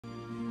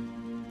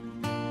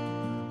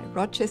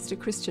Rochester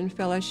Christian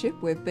Fellowship,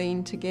 we've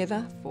been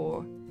together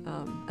for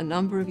a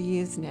number of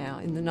years now.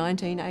 In the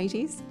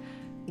 1980s,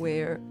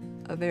 we're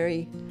a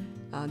very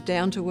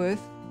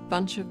down-to-earth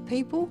bunch of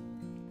people.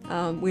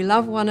 We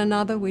love one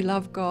another, we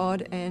love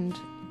God, and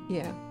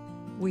yeah,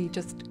 we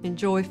just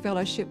enjoy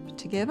fellowship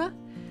together.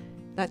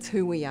 That's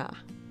who we are.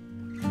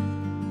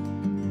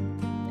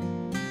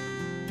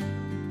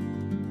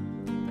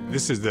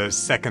 This is the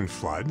second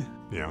flood,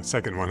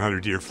 second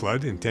 100-year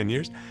flood in 10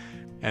 years.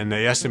 And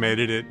they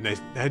estimated it, and they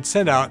had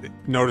sent out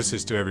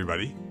notices to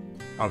everybody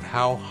of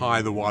how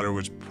high the water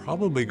was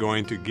probably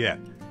going to get.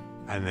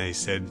 And they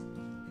said,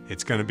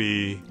 it's going to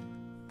be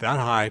that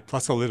high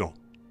plus a little.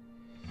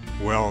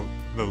 Well,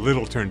 the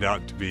little turned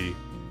out to be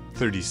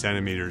 30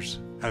 centimeters,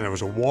 and there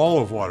was a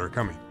wall of water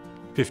coming,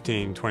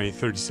 15, 20,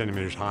 30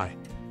 centimeters high,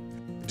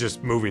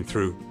 just moving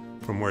through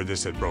from where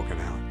this had broken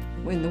out.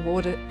 When the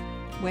water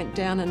went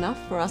down enough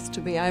for us to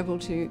be able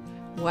to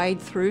wade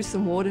through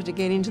some water to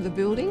get into the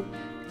building,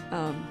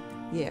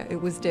 yeah,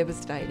 it was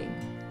devastating.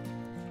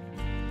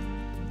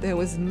 There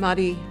was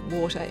muddy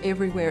water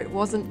everywhere. It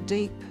wasn't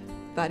deep,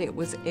 but it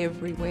was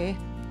everywhere.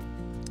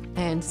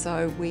 And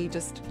so we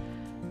just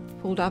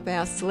pulled up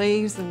our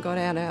sleeves and got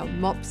out our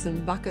mops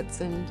and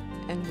buckets and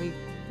we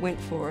went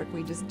for it.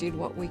 We just did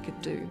what we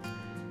could do.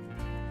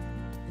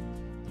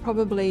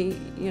 Probably,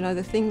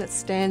 the thing that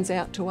stands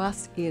out to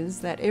us is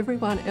that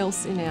everyone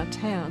else in our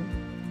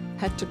town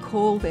had to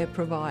call their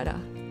provider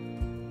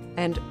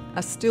and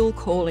are still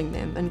calling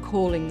them and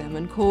calling them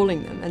and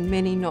calling them, and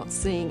many not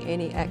seeing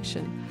any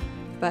action.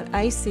 But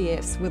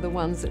ACS were the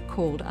ones that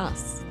called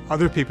us.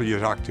 Other people you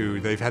talk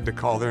to, they've had to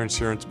call their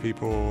insurance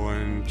people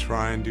and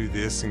try and do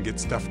this and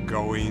get stuff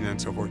going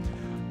and so forth.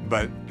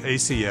 But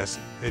ACS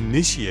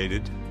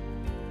initiated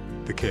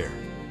the care.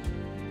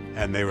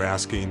 And they were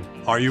asking,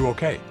 are you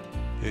okay?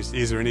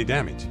 Is there any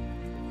damage?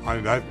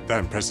 That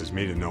impresses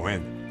me to no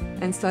end.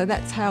 And so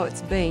that's how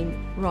it's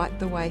been right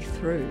the way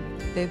through.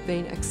 They've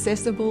been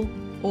accessible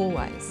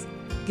always,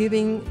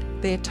 giving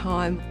their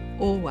time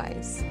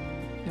always.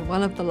 And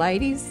one of the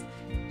ladies,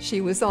 she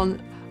was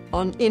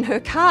in her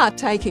car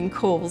taking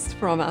calls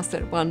from us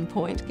at one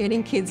point,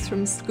 getting kids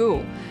from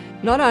school,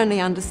 not only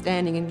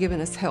understanding and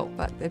giving us help,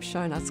 but they've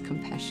shown us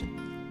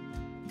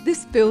compassion.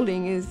 This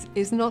building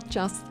is not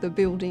just the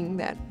building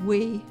that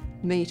we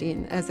meet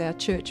in as our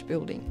church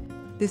building.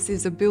 This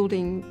is a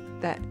building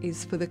that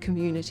is for the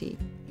community.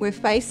 We're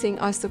facing,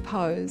 I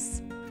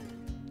suppose,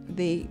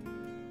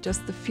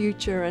 just the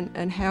future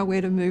and how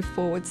we're to move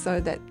forward so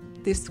that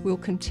this will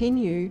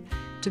continue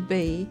to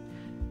be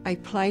a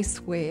place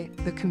where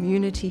the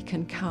community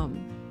can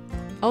come.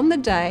 On the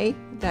day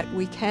that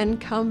we can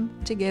come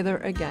together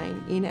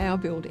again in our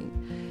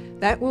building,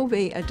 that will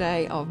be a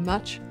day of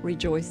much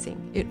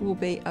rejoicing. It will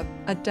be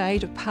a day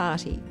to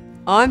party.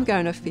 I'm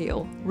going to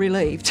feel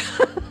relieved.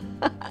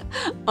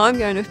 I'm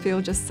going to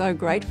feel just so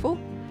grateful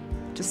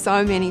to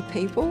so many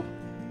people,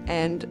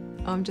 and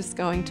I'm just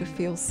going to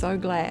feel so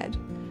glad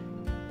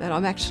that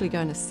I'm actually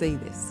going to see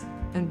this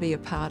and be a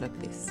part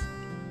of this.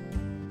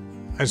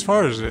 As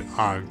far as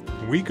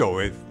we go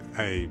with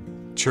a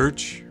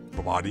church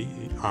body,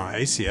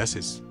 ACS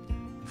is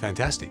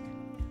fantastic.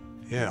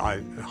 Yeah,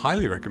 I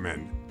highly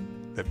recommend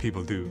that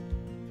people do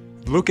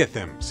look at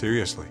them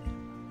seriously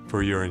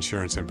for your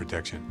insurance and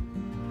protection.